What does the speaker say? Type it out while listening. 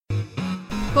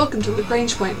Welcome to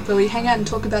Lagrange Point, where we hang out and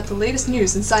talk about the latest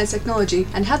news in science technology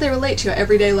and how they relate to your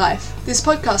everyday life. This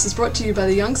podcast is brought to you by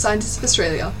the Young Scientists of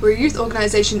Australia. We're a youth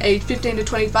organisation aged 15 to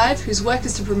 25 whose work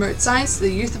is to promote science to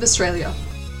the youth of Australia.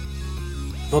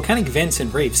 Volcanic vents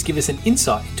and reefs give us an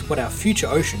insight into what our future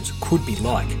oceans could be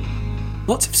like.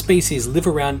 Lots of species live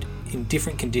around in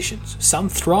different conditions. Some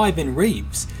thrive in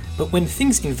reefs, but when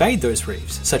things invade those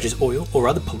reefs, such as oil or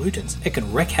other pollutants, it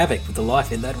can wreak havoc with the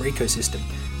life in that ecosystem.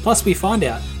 Plus, we find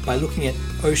out by looking at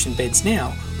ocean beds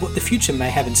now what the future may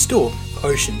have in store for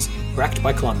oceans racked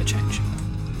by climate change.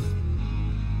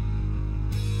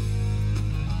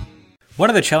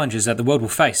 One of the challenges that the world will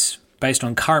face, based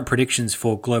on current predictions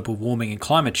for global warming and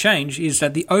climate change, is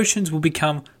that the oceans will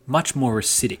become much more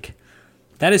acidic.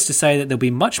 That is to say that there'll be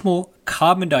much more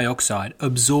carbon dioxide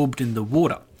absorbed in the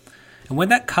water. And when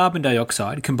that carbon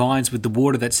dioxide combines with the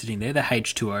water that's sitting there, the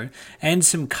H2O, and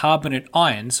some carbonate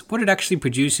ions, what it actually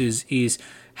produces is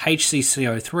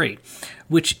HCCO3,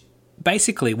 which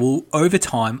basically will, over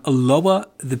time, lower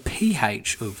the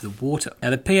pH of the water.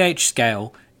 Now, the pH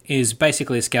scale is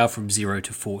basically a scale from 0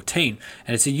 to 14,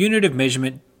 and it's a unit of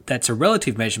measurement that's a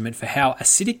relative measurement for how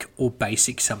acidic or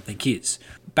basic something is.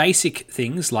 Basic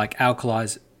things like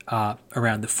alkalis are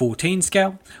around the 14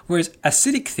 scale, whereas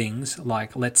acidic things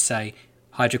like, let's say,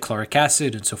 hydrochloric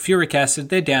acid and sulfuric acid,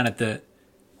 they're down at the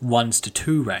 1s to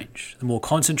 2 range. The more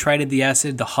concentrated the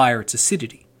acid, the higher its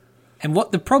acidity. And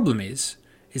what the problem is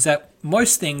that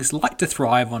most things like to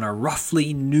thrive on a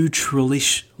roughly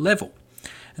neutral-ish level.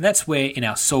 And that's where in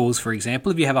our soils, for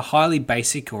example, if you have a highly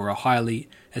basic or a highly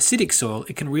acidic soil,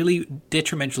 it can really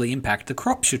detrimentally impact the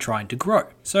crops you're trying to grow.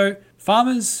 So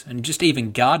farmers and just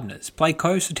even gardeners pay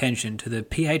close attention to the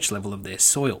pH level of their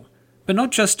soil. But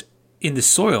not just in the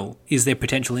soil is there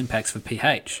potential impacts for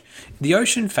pH. The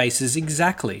ocean faces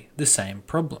exactly the same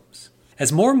problems.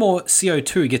 As more and more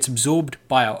CO2 gets absorbed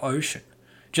by our ocean,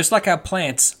 just like our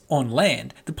plants on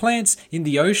land, the plants in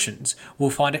the oceans will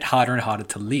find it harder and harder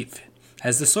to live.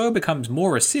 As the soil becomes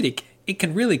more acidic, it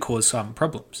can really cause some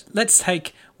problems. Let's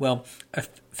take, a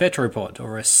pteropod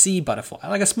or a sea butterfly,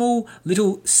 like a small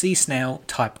little sea snail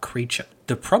type creature.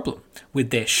 The problem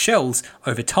with their shells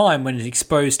over time when it's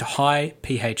exposed to high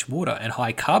pH water and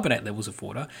high carbonate levels of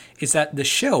water is that the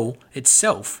shell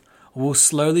itself will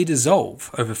slowly dissolve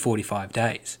over 45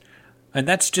 days. And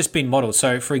that's just been modelled.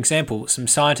 So, for example, some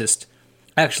scientists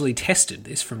actually tested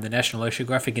this from the National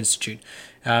Oceanographic Institute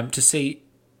to see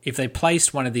if they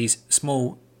placed one of these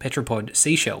small pteropod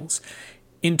seashells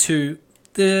into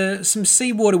some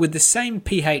seawater with the same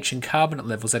pH and carbonate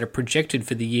levels that are projected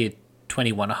for the year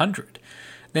 2100,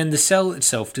 then the cell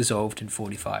itself dissolved in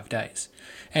 45 days.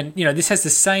 And, this has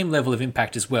the same level of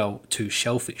impact as well to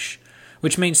shellfish,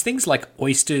 which means things like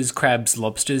oysters, crabs,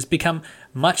 lobsters become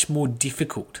much more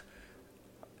difficult,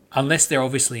 unless they're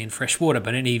obviously in fresh water,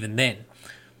 but even then.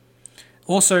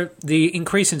 Also, the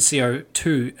increase in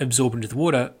CO2 absorbed into the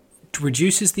water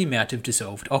reduces the amount of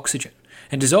dissolved oxygen.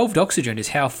 And dissolved oxygen is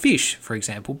how fish, for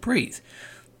example, breathe.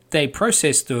 They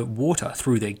process the water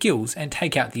through their gills and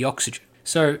take out the oxygen.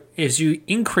 So as you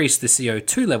increase the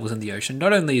CO2 levels in the ocean,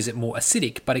 not only is it more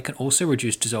acidic, but it can also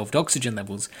reduce dissolved oxygen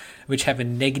levels, which have a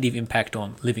negative impact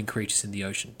on living creatures in the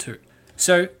ocean too.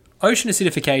 So ocean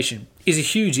acidification is a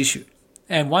huge issue,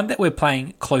 and one that we're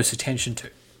paying close attention to.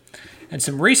 And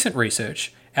some recent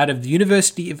research out of the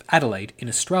University of Adelaide in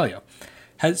Australia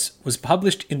was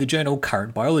published in the journal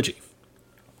Current Biology.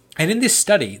 And in this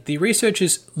study, the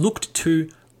researchers looked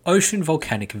to ocean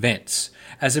volcanic vents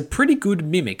as a pretty good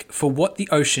mimic for what the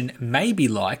ocean may be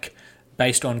like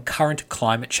based on current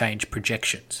climate change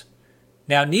projections.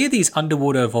 Now, near these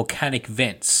underwater volcanic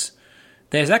vents,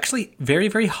 there's actually very,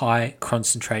 very high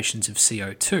concentrations of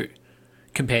CO2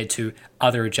 compared to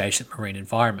other adjacent marine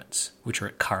environments, which are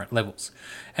at current levels.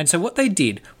 And so what they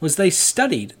did was they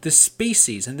studied the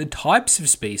species and the types of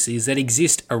species that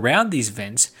exist around these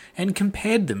vents and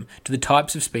compared them to the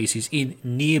types of species in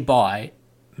nearby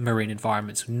marine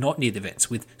environments, not near the vents,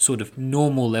 with sort of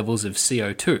normal levels of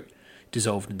CO2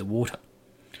 dissolved in the water.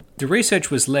 The research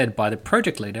was led by the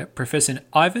project leader, Professor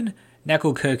Ivan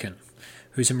Nagelkerken,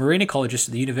 who's a marine ecologist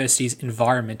at the university's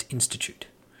Environment Institute.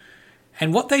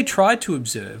 And what they tried to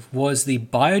observe was the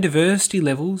biodiversity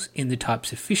levels in the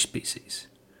types of fish species.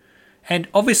 And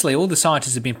obviously all the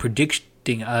scientists have been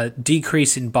predicting a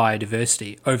decrease in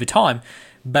biodiversity over time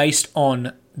based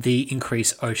on the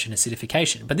increased ocean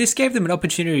acidification. But this gave them an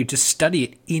opportunity to study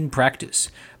it in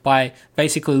practice by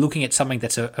basically looking at something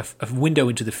that's a window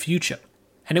into the future.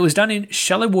 And it was done in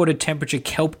shallow water temperature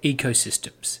kelp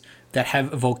ecosystems that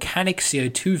have volcanic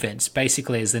CO2 vents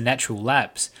basically as the natural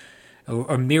labs, or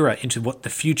a mirror into what the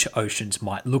future oceans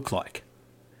might look like.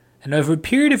 And over a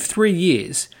period of 3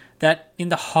 years, that in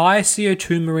the high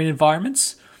CO2 marine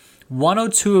environments, one or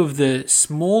two of the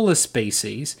smaller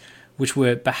species, which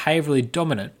were behaviorally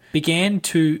dominant, began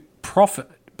to profit,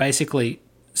 basically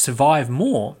survive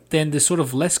more than the sort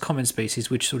of less common species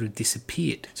which sort of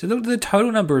disappeared. So look at the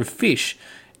total number of fish,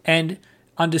 and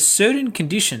under certain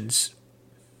conditions,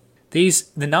 the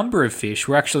number of fish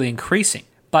were actually increasing,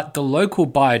 but the local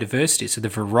biodiversity, so the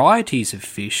varieties of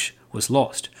fish, was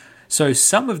lost. So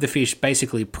some of the fish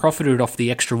basically profited off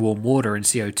the extra warm water and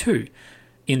CO2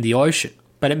 in the ocean,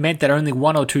 but it meant that only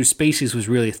one or two species was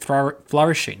really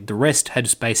flourishing. The rest had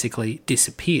just basically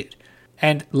disappeared.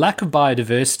 And lack of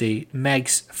biodiversity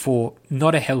makes for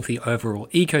not a healthy overall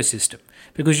ecosystem,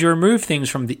 because you remove things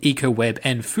from the eco-web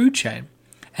and food chain,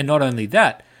 and not only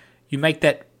that, you make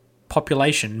that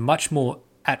population much more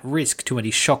at risk to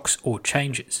any shocks or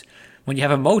changes. When you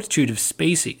have a multitude of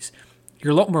species,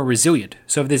 you're a lot more resilient.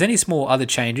 So if there's any small other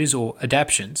changes or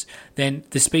adaptations, then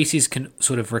the species can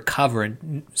sort of recover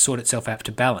and sort itself out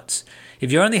to balance.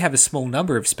 If you only have a small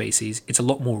number of species, it's a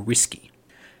lot more risky.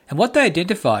 And what they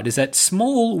identified is that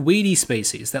small weedy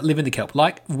species that live in the kelp,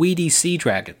 like weedy sea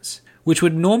dragons, which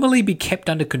would normally be kept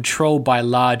under control by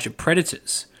larger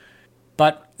predators,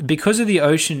 but because of the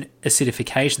ocean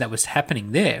acidification that was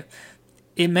happening there,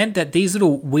 it meant that these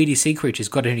little weedy sea creatures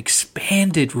got an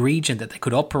expanded region that they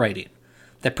could operate in,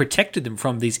 that protected them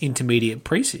from these intermediate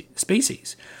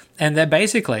species. And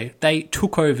they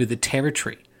took over the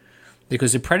territory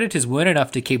because the predators weren't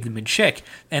enough to keep them in check,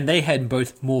 and they had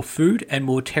both more food and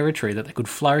more territory that they could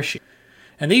flourish in.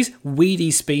 And these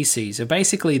weedy species are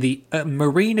basically the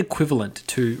marine equivalent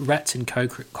to rats and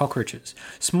cockroaches,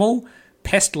 small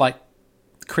pest-like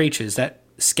creatures that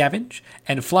scavenge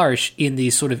and flourish in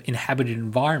these sort of inhabited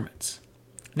environments.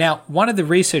 Now, one of the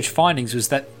research findings was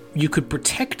that you could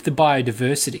protect the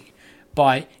biodiversity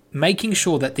by making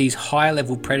sure that these higher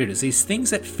level predators, these things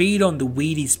that feed on the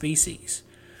weedy species,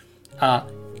 are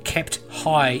kept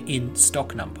high in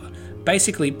stock number.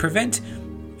 Basically prevent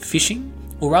fishing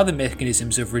or other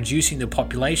mechanisms of reducing the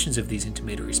populations of these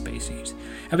intermediary species.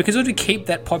 And we can sort of keep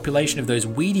that population of those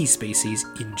weedy species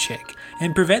in check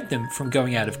and prevent them from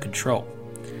going out of control.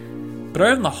 But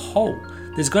on the whole,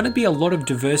 there's going to be a lot of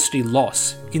diversity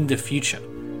loss in the future.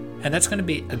 And that's going to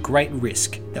be a great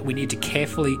risk that we need to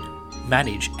carefully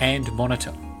manage and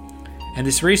monitor. And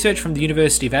this research from the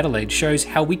University of Adelaide shows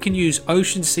how we can use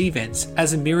ocean sea vents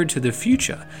as a mirror to the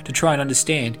future to try and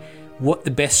understand what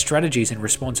the best strategies and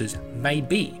responses may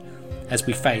be as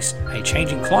we face a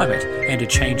changing climate and a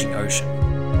changing ocean.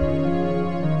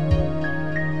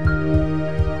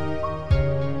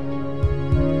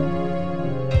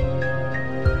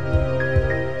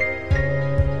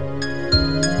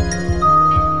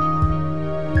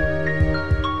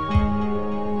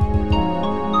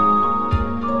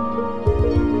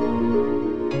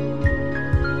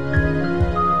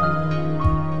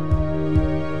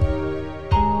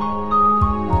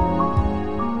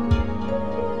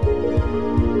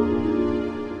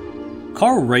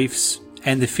 Coral reefs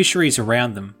and the fisheries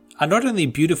around them are not only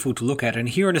beautiful to look at, and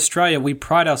here in Australia we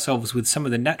pride ourselves with some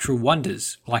of the natural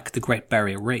wonders like the Great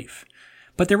Barrier Reef,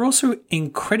 but they're also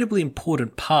incredibly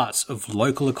important parts of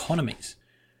local economies.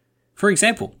 For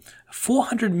example,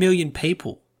 400 million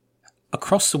people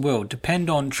across the world depend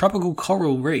on tropical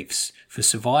coral reefs for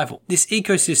survival. This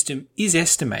ecosystem is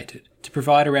estimated to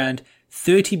provide around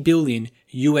 $30 billion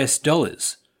US.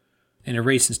 In a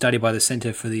recent study by the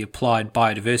Centre for the Applied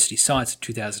Biodiversity Science in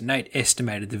 2008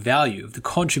 estimated the value of the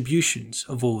contributions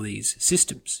of all these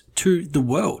systems to the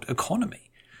world economy.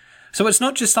 So it's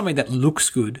not just something that looks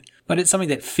good, but it's something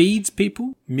that feeds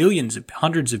people, millions,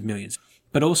 hundreds of millions,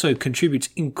 but also contributes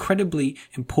incredibly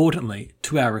importantly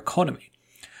to our economy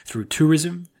through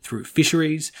tourism, through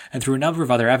fisheries, and through a number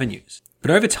of other avenues. But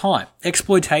over time,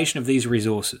 exploitation of these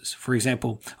resources, for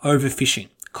example, overfishing,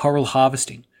 coral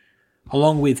harvesting,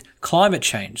 along with climate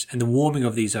change and the warming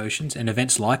of these oceans and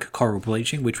events like coral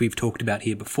bleaching, which we've talked about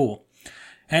here before,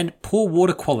 and poor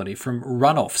water quality from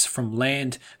runoffs from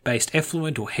land-based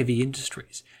effluent or heavy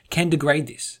industries can degrade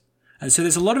this. And so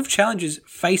there's a lot of challenges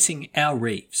facing our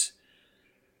reefs,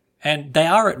 and they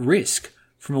are at risk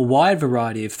from a wide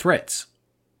variety of threats.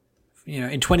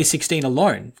 In 2016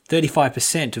 alone,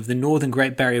 35% of the Northern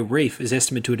Great Barrier Reef is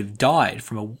estimated to have died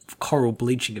from a coral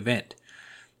bleaching event.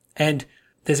 And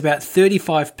there's about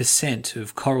 35%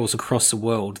 of corals across the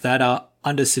world that are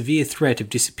under severe threat of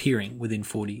disappearing within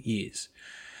 40 years.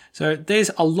 So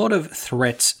there's a lot of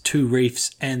threats to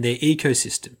reefs and their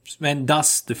ecosystems, and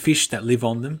thus the fish that live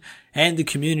on them and the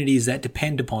communities that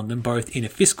depend upon them, both in a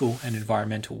fiscal and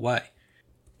environmental way.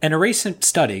 And a recent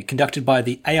study conducted by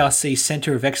the ARC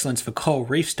Centre of Excellence for Coral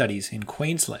Reef Studies in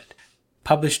Queensland,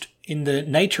 published in the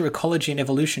Nature Ecology and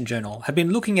Evolution journal, have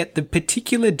been looking at the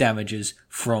particular damages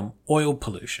from oil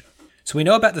pollution. So we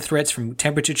know about the threats from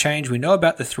temperature change, we know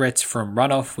about the threats from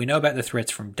runoff, we know about the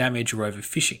threats from damage or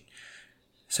overfishing.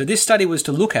 So this study was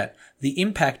to look at the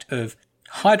impact of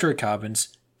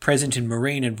hydrocarbons present in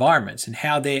marine environments and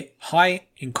how they're high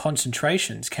in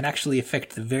concentrations can actually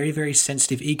affect the very, very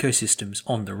sensitive ecosystems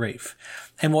on the reef,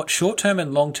 and what short-term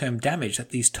and long-term damage that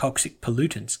these toxic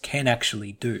pollutants can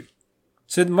actually do.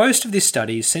 So most of this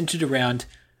study is centered around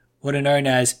what are known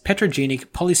as petrogenic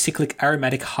polycyclic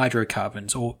aromatic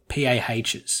hydrocarbons, or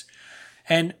PAHs.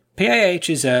 And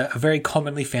PAHs are very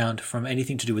commonly found from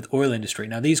anything to do with oil industry.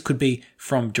 Now, these could be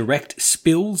from direct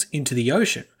spills into the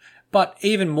ocean, but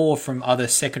even more from other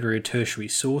secondary or tertiary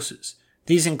sources.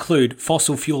 These include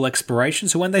fossil fuel exploration,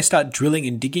 so when they start drilling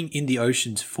and digging in the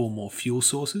oceans for more fuel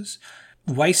sources,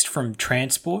 waste from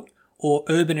transport, or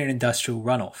urban and industrial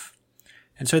runoff.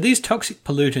 And so these toxic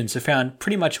pollutants are found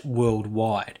pretty much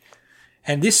worldwide.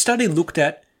 And this study looked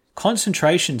at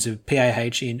concentrations of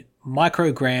PAH in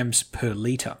micrograms per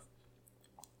litre,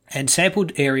 and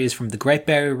sampled areas from the Great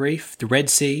Barrier Reef, the Red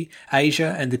Sea,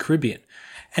 Asia, and the Caribbean,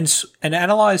 and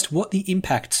analysed what the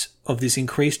impacts of this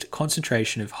increased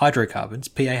concentration of hydrocarbons,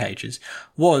 PAHs,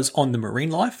 was on the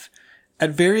marine life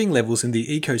at varying levels in the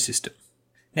ecosystem.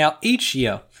 Now, each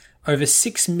year, over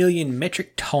 6 million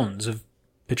metric tonnes of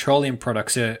petroleum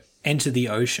products enter the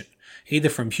ocean, either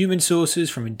from human sources,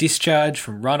 from discharge,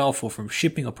 from runoff, or from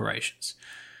shipping operations.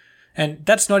 And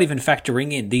that's not even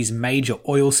factoring in these major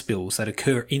oil spills that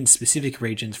occur in specific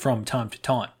regions from time to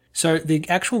time. So the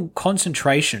actual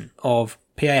concentration of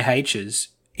PAHs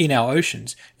in our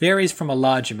oceans varies from a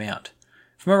large amount,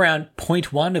 from around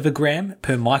 0.1 of a gram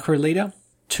per microliter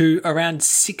to around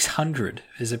 600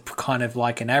 as a kind of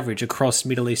like an average across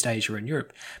Middle East, Asia and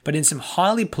Europe. But in some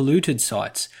highly polluted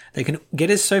sites, they can get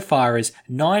as so far as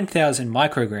 9,000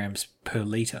 micrograms per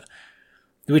litre,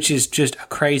 which is just a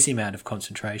crazy amount of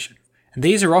concentration. And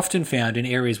these are often found in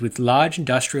areas with large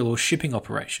industrial or shipping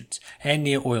operations and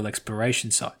near oil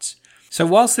exploration sites. So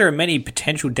whilst there are many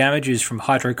potential damages from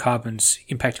hydrocarbons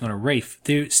impacting on a reef,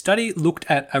 the study looked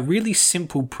at a really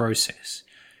simple process.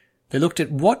 They looked at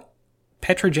what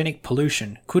petrogenic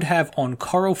pollution could have on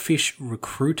coral fish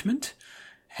recruitment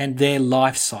and their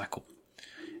life cycle.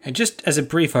 And just as a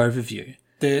brief overview,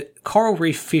 the coral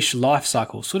reef fish life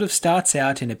cycle sort of starts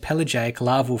out in a pelagic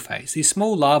larval phase, these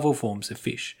small larval forms of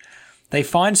fish. They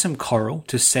find some coral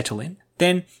to settle in.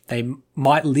 Then they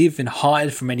might live and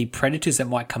hide from any predators that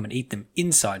might come and eat them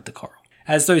inside the coral.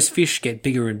 As those fish get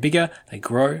bigger and bigger, they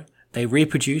grow, they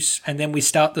reproduce, and then we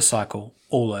start the cycle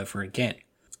all over again.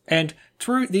 And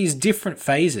through these different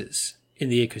phases in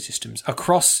the ecosystems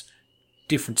across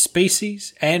different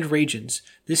species and regions,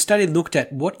 this study looked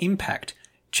at what impact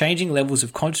changing levels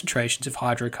of concentrations of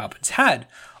hydrocarbons had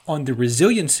on the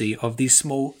resiliency of these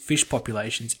small fish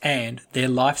populations and their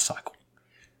life cycle.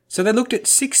 So they looked at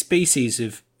 6 species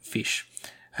of fish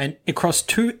and across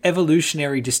 2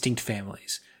 evolutionary distinct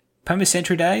families,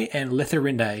 Pomacentridae and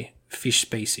Letharindae fish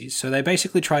species. So they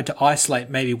basically tried to isolate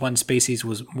maybe one species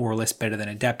was more or less better than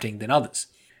adapting than others.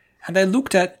 And they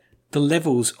looked at the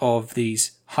levels of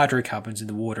these hydrocarbons in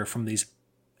the water from these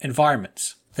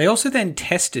environments. They also then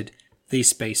tested these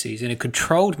species in a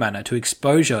controlled manner to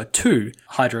exposure to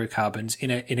hydrocarbons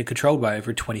in a controlled way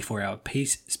over a 24-hour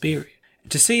period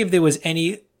to see if there was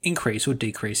any increase or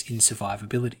decrease in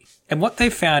survivability. And what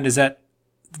they found is that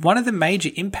one of the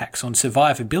major impacts on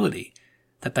survivability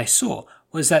that they saw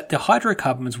was that the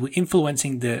hydrocarbons were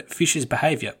influencing the fish's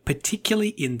behaviour, particularly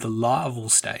in the larval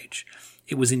stage.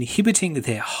 It was inhibiting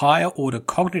their higher order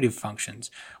cognitive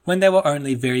functions when they were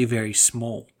only very, very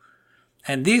small.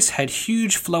 And this had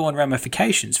huge flow-on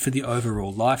ramifications for the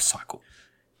overall life cycle.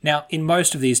 Now, in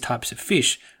most of these types of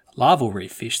fish, larval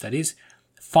reef fish that is,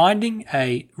 finding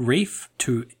a reef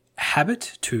to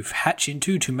habit, to hatch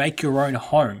into, to make your own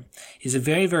home is a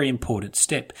very, very important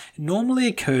step. It normally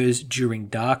occurs during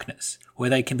darkness, where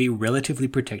they can be relatively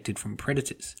protected from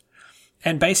predators.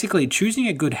 And basically, choosing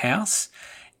a good house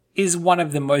is one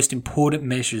of the most important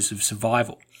measures of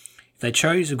survival. If they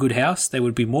chose a good house, they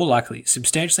would be more likely,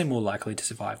 substantially more likely to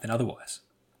survive than otherwise.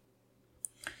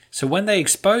 So when they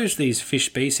exposed these fish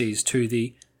species to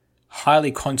the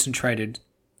highly concentrated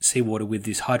seawater with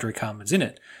these hydrocarbons in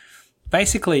it,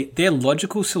 basically their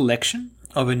logical selection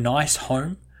of a nice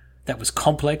home that was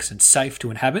complex and safe to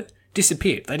inhabit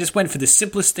disappeared. They just went for the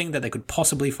simplest thing that they could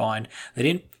possibly find. They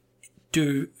didn't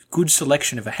do good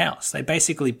selection of a house. They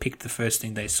basically picked the first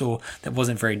thing they saw that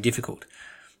wasn't very difficult.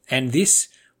 And this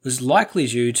was likely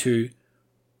due to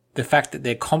the fact that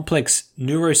their complex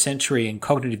neurosensory and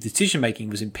cognitive decision-making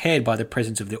was impaired by the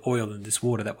presence of the oil in this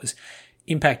water that was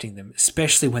impacting them,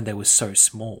 especially when they were so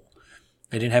small.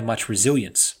 They didn't have much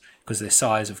resilience because their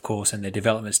size, of course, and their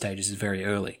development stages is very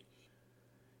early.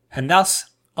 And thus,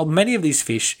 many of these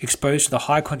fish exposed to the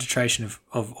high concentration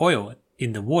of oil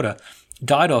in the water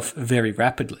died off very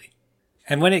rapidly.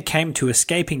 And when it came to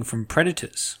escaping from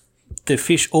predators, the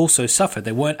fish also suffered.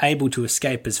 They weren't able to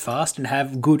escape as fast and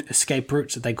have good escape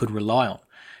routes that they could rely on.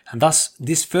 And thus,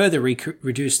 this further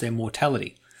reduced their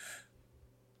mortality.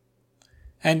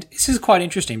 And this is quite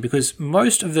interesting because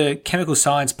most of the chemical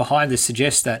science behind this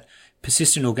suggests that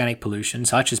persistent organic pollution,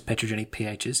 such as petrogenic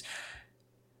pHs,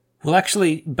 will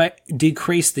actually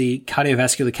decrease the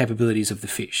cardiovascular capabilities of the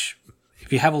fish.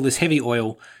 If you have all this heavy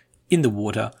oil in the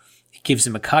water, it gives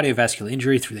them a cardiovascular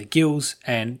injury through their gills,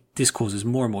 and this causes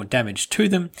more and more damage to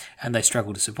them, and they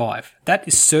struggle to survive.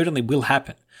 That certainly will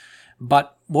happen.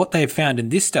 But what they've found in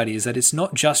this study is that it's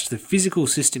not just the physical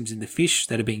systems in the fish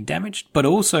that are being damaged, but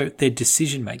also their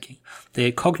decision making.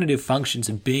 Their cognitive functions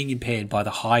are being impaired by the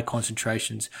high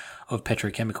concentrations of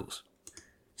petrochemicals.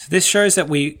 So this shows that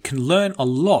we can learn a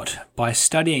lot by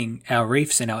studying our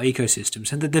reefs and our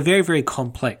ecosystems, and that they're very, very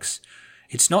complex.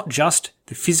 It's not just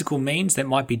the physical means that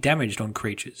might be damaged on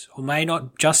creatures, or may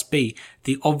not just be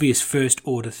the obvious first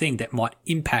order thing that might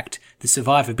impact the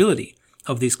survivability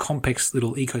of these complex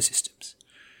little ecosystems.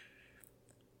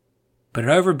 But an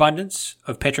overabundance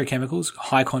of petrochemicals,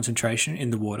 high concentration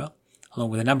in the water, along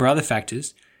with a number of other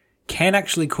factors, can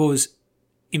actually cause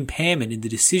impairment in the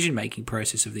decision-making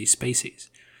process of these species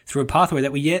through a pathway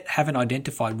that we yet haven't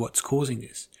identified what's causing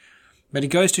this. But it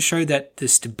goes to show that the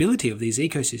stability of these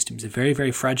ecosystems are very,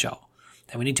 very fragile,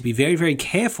 and we need to be very, very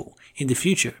careful in the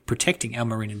future protecting our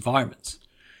marine environments.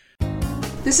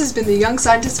 This has been the Young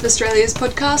Scientists of Australia's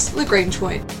podcast, Lagrange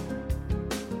Point.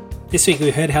 This week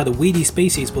we heard how the weedy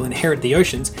species will inherit the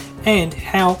oceans and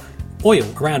how oil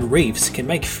around reefs can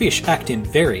make fish act in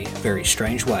very, very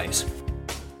strange ways.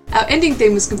 Our ending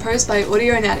theme was composed by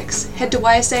Audionautics. Head to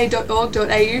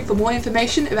ysa.org.au for more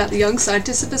information about the Young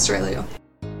Scientists of Australia.